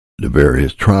The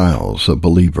various trials of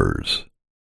believers.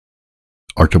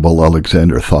 Archibald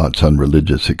Alexander Thoughts on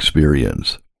Religious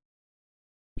Experience.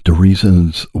 The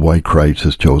reasons why Christ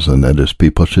has chosen that his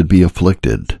people should be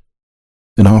afflicted,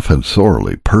 and often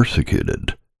sorely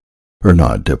persecuted, are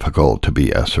not difficult to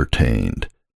be ascertained.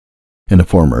 In a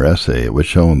former essay, it was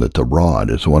shown that the rod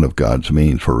is one of God's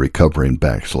means for recovering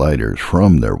backsliders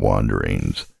from their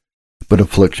wanderings, but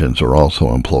afflictions are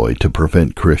also employed to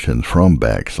prevent Christians from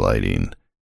backsliding.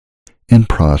 In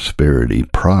prosperity,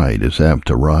 pride is apt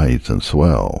to rise and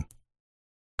swell.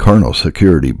 Carnal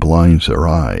security blinds their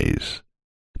eyes.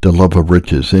 The love of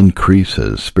riches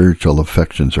increases, spiritual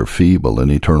affections are feeble,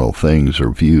 and eternal things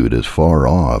are viewed as far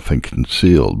off and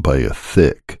concealed by a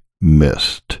thick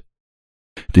mist.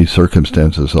 These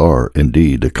circumstances are,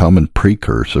 indeed, the common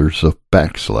precursors of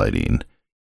backsliding.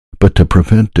 But to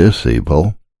prevent this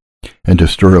evil, and to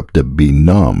stir up the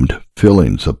benumbed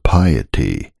feelings of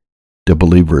piety, the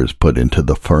believer is put into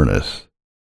the furnace.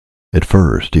 At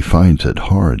first he finds it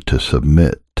hard to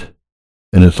submit,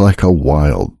 and is like a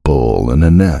wild bull in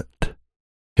a net.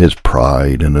 His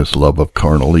pride and his love of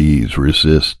carnal ease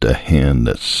resist a hand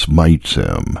that smites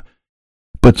him,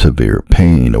 but severe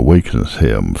pain awakens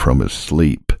him from his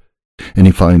sleep, and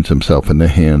he finds himself in the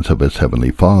hands of his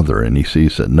heavenly Father, and he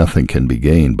sees that nothing can be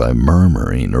gained by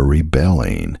murmuring or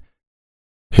rebelling.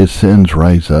 His sins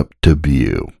rise up to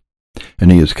view,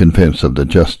 and he is convinced of the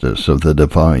justice of the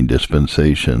divine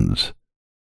dispensations.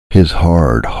 His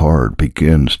hard heart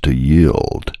begins to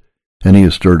yield, and he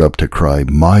is stirred up to cry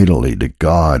mightily to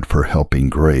God for helping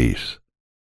grace.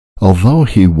 Although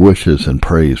he wishes and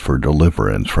prays for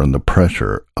deliverance from the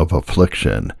pressure of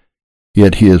affliction,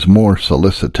 yet he is more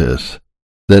solicitous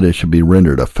that it should be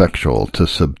rendered effectual to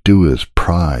subdue his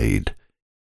pride,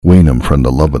 wean him from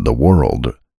the love of the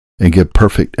world, and give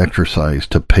perfect exercise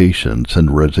to patience and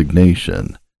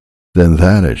resignation, than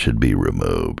that it should be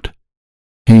removed.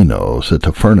 He knows that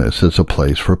the furnace is a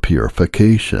place for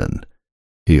purification.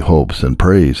 He hopes and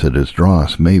prays that his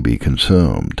dross may be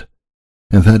consumed,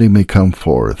 and that he may come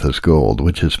forth as gold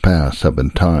which has passed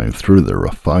 7 times through the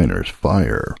refiner's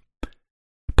fire.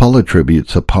 Paul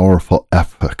attributes a powerful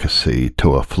efficacy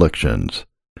to afflictions,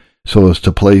 so as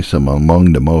to place them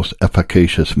among the most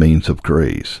efficacious means of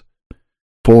grace.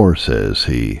 For, says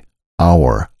he,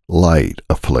 our light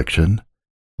affliction,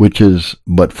 which is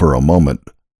but for a moment,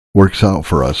 works out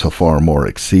for us a far more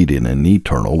exceeding and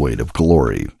eternal weight of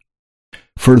glory.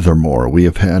 Furthermore, we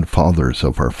have had fathers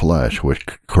of our flesh which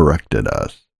corrected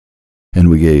us, and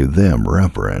we gave them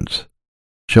reverence.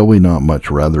 Shall we not much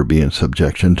rather be in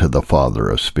subjection to the Father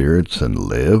of spirits and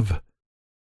live?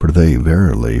 For they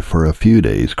verily for a few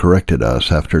days corrected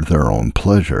us after their own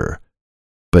pleasure,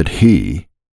 but he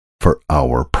for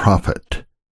our profit,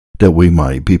 that we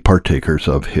might be partakers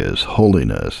of his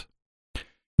holiness.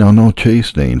 Now no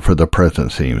chastening for the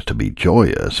present seems to be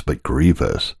joyous, but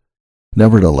grievous.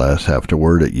 Nevertheless,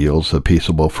 afterward it yields the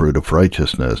peaceable fruit of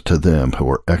righteousness to them who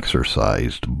are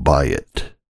exercised by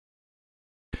it.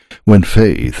 When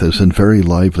faith is in very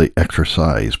lively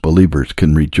exercise, believers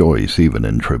can rejoice even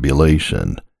in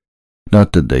tribulation.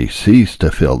 Not that they cease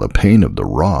to feel the pain of the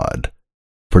rod,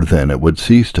 for then it would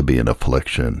cease to be an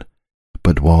affliction,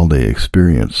 but while they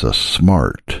experience the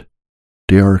smart,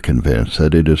 they are convinced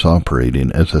that it is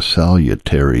operating as a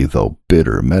salutary though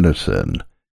bitter medicine,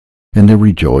 and they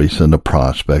rejoice in the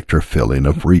prospect or feeling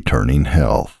of returning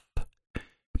health.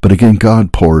 But again,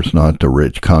 God pours not the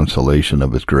rich consolation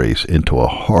of his grace into a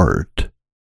heart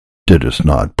that is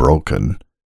not broken.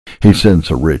 He sends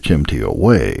the rich empty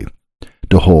away.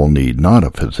 The whole need not a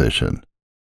physician.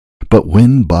 But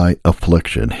when by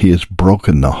affliction he has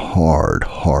broken the hard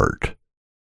heart,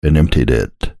 and emptied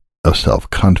it of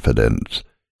self-confidence,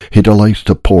 he delights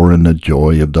to pour in the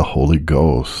joy of the Holy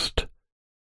Ghost.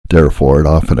 Therefore it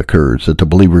often occurs that the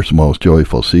believer's most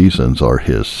joyful seasons are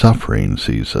his suffering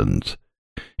seasons.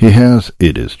 He has,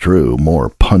 it is true, more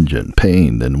pungent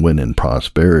pain than when in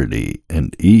prosperity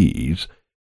and ease,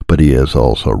 but he has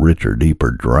also richer,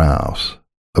 deeper draughts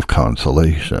of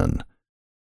consolation.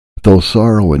 Though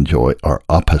sorrow and joy are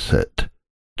opposite,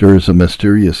 there is a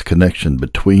mysterious connection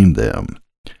between them.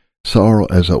 Sorrow,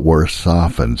 as it were,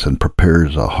 softens and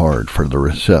prepares a heart for the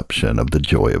reception of the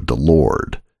joy of the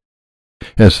Lord.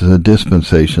 As the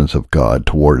dispensations of God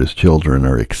toward his children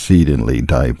are exceedingly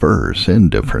diverse in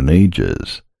different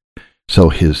ages, so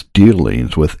his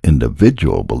dealings with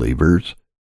individual believers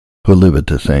who live at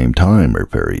the same time are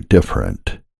very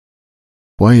different.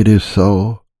 Why it is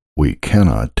so, we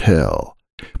cannot tell,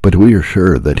 but we are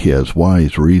sure that he has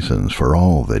wise reasons for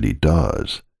all that he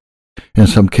does. In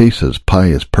some cases,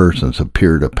 pious persons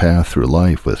appear to pass through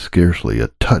life with scarcely a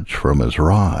touch from his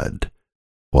rod.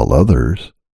 while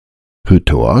others, who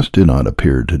to us do not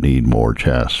appear to need more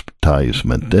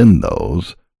chastisement than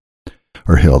those,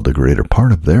 are held the greater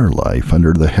part of their life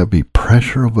under the heavy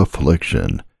pressure of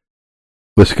affliction,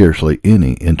 with scarcely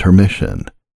any intermission.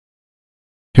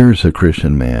 Here is a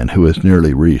Christian man who has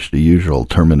nearly reached the usual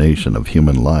termination of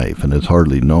human life and has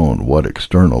hardly known what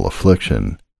external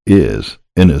affliction is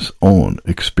in his own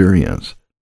experience.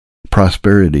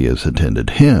 Prosperity has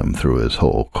attended him through his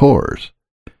whole course.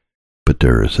 But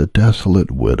there is a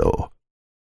desolate widow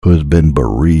who has been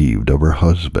bereaved of her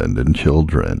husband and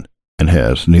children, and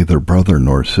has neither brother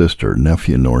nor sister,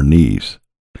 nephew nor niece,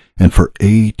 and for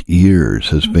 8 years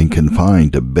has been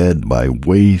confined to bed by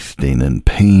wasting and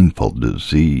painful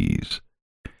disease,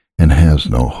 and has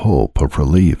no hope of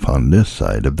relief on this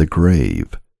side of the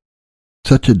grave.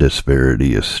 Such a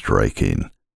disparity is striking,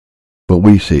 but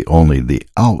we see only the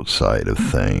outside of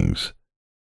things.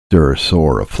 There are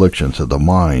sore afflictions of the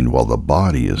mind while the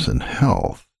body is in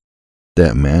health.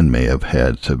 That man may have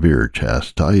had severe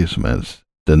chastisements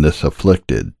than this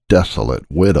afflicted, desolate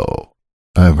widow.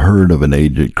 I have heard of an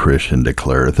aged Christian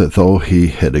declare that though he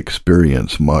had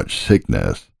experienced much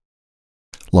sickness,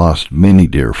 lost many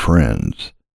dear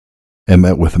friends, and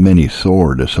met with many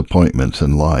sore disappointments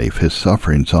in life, his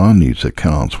sufferings on these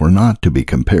accounts were not to be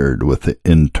compared with the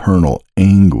internal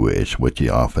anguish which he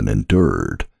often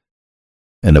endured,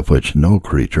 and of which no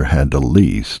creature had the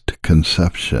least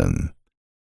conception.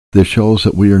 This shows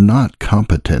that we are not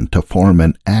competent to form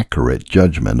an accurate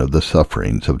judgment of the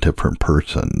sufferings of different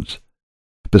persons.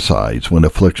 Besides, when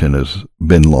affliction has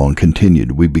been long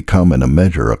continued, we become in a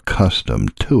measure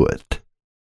accustomed to it,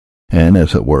 and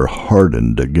as it were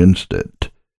hardened against it.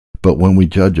 But when we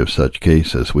judge of such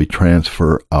cases, we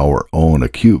transfer our own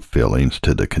acute feelings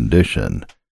to the condition,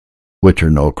 which are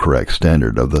no correct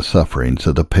standard of the sufferings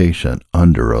of the patient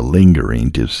under a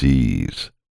lingering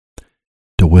disease.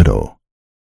 The widow,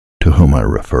 to whom I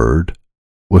referred,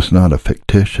 was not a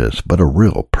fictitious but a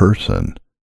real person.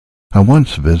 I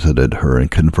once visited her and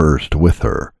conversed with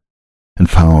her, and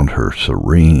found her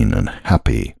serene and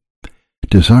happy,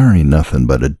 desiring nothing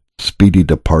but a speedy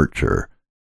departure,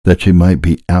 that she might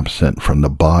be absent from the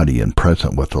body and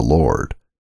present with the Lord.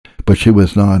 But she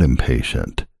was not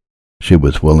impatient. She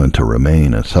was willing to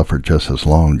remain and suffer just as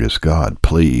long as God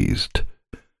pleased.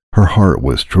 Her heart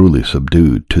was truly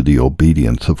subdued to the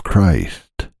obedience of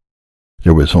Christ.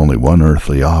 There was only one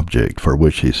earthly object for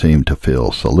which she seemed to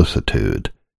feel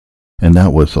solicitude, and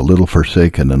that was the little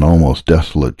forsaken and almost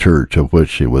desolate church of which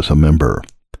she was a member.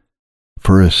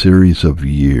 For a series of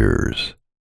years,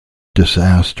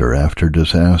 disaster after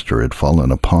disaster had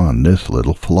fallen upon this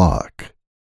little flock.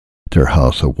 Their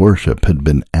house of worship had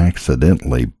been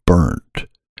accidentally burnt.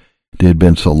 They had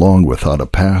been so long without a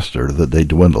pastor that they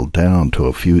dwindled down to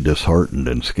a few disheartened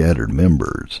and scattered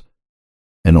members,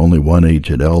 and only one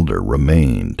aged elder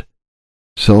remained.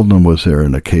 Seldom was there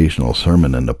an occasional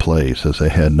sermon in the place, as they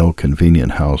had no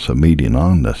convenient house of meeting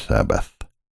on the Sabbath.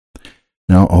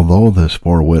 Now, although this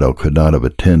poor widow could not have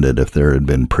attended if there had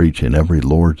been preaching every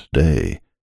Lord's Day,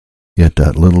 yet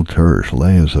that little church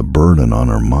lay as a burden on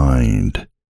her mind.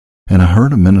 And I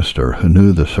heard a minister who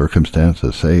knew the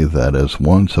circumstances say that as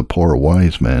once a poor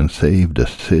wise man saved a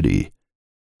city,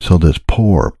 so this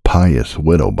poor pious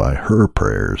widow by her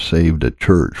prayers saved a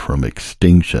church from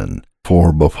extinction.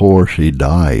 For before she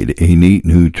died, a neat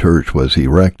new church was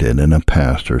erected and a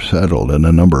pastor settled, and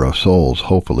a number of souls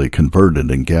hopefully converted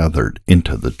and gathered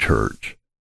into the church.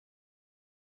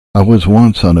 I was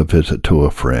once on a visit to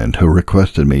a friend who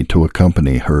requested me to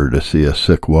accompany her to see a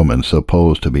sick woman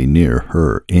supposed to be near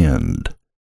her end.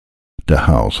 The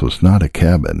house was not a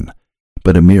cabin,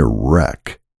 but a mere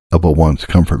wreck of a once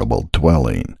comfortable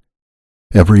dwelling.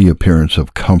 Every appearance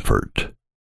of comfort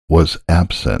was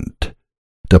absent.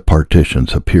 The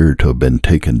partitions appeared to have been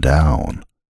taken down.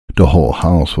 The whole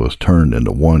house was turned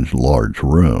into one large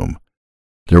room.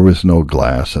 There was no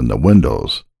glass in the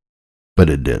windows, but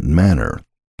it didn't matter.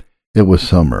 It was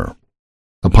summer.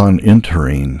 Upon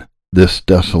entering this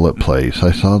desolate place,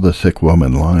 I saw the sick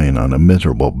woman lying on a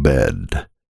miserable bed,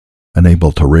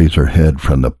 unable to raise her head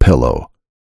from the pillow,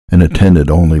 and attended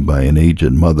only by an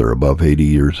aged mother above 80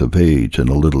 years of age and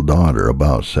a little daughter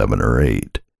about 7 or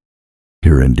 8.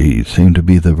 Here indeed seemed to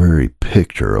be the very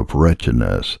picture of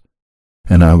wretchedness,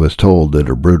 and I was told that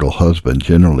her brutal husband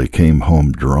generally came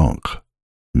home drunk,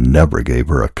 never gave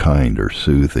her a kind or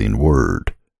soothing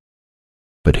word.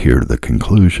 But hear the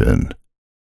conclusion.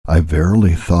 I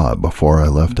verily thought before I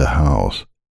left the house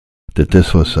that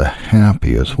this was the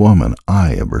happiest woman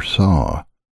I ever saw.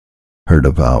 Her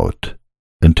devout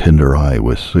and tender eye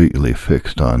was sweetly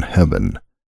fixed on heaven.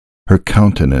 Her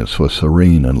countenance was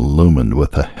serene and illumined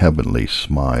with a heavenly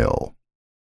smile.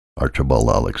 Archibald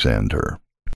Alexander.